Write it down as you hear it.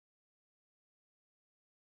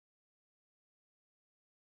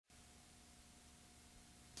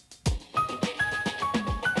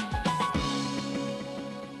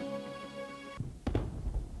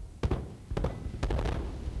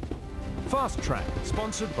Fast Track,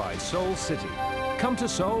 sponsored by Seoul City. Come to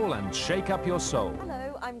Seoul and shake up your soul.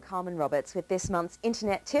 Hello, I'm Carmen Roberts with this month's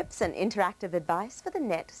internet tips and interactive advice for the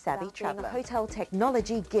net-savvy traveller. A hotel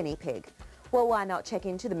technology guinea pig. Well, why not check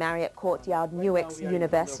into the Marriott Courtyard Newark's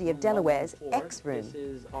University of Delaware's X-Room.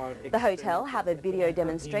 The hotel have a video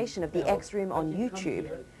demonstration of the X-Room on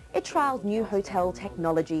YouTube. It trials new hotel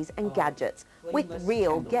technologies and gadgets with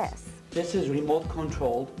real guests. This is remote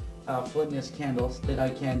controlled flameless candles that I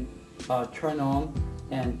can turn on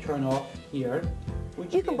and turn off here.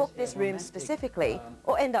 You can book this room specifically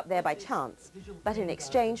or end up there by chance. But in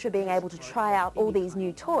exchange for being able to try out all these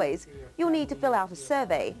new toys, you'll need to fill out a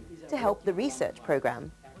survey to help the research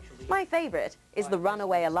program. My favorite is the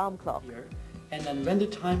runaway alarm clock. And then when the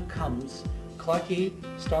time comes, Clarky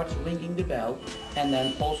starts ringing the bell and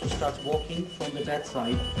then also starts walking from the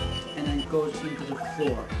bedside and then goes into the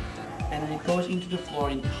floor. And then it goes into the floor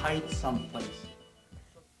and hides someplace.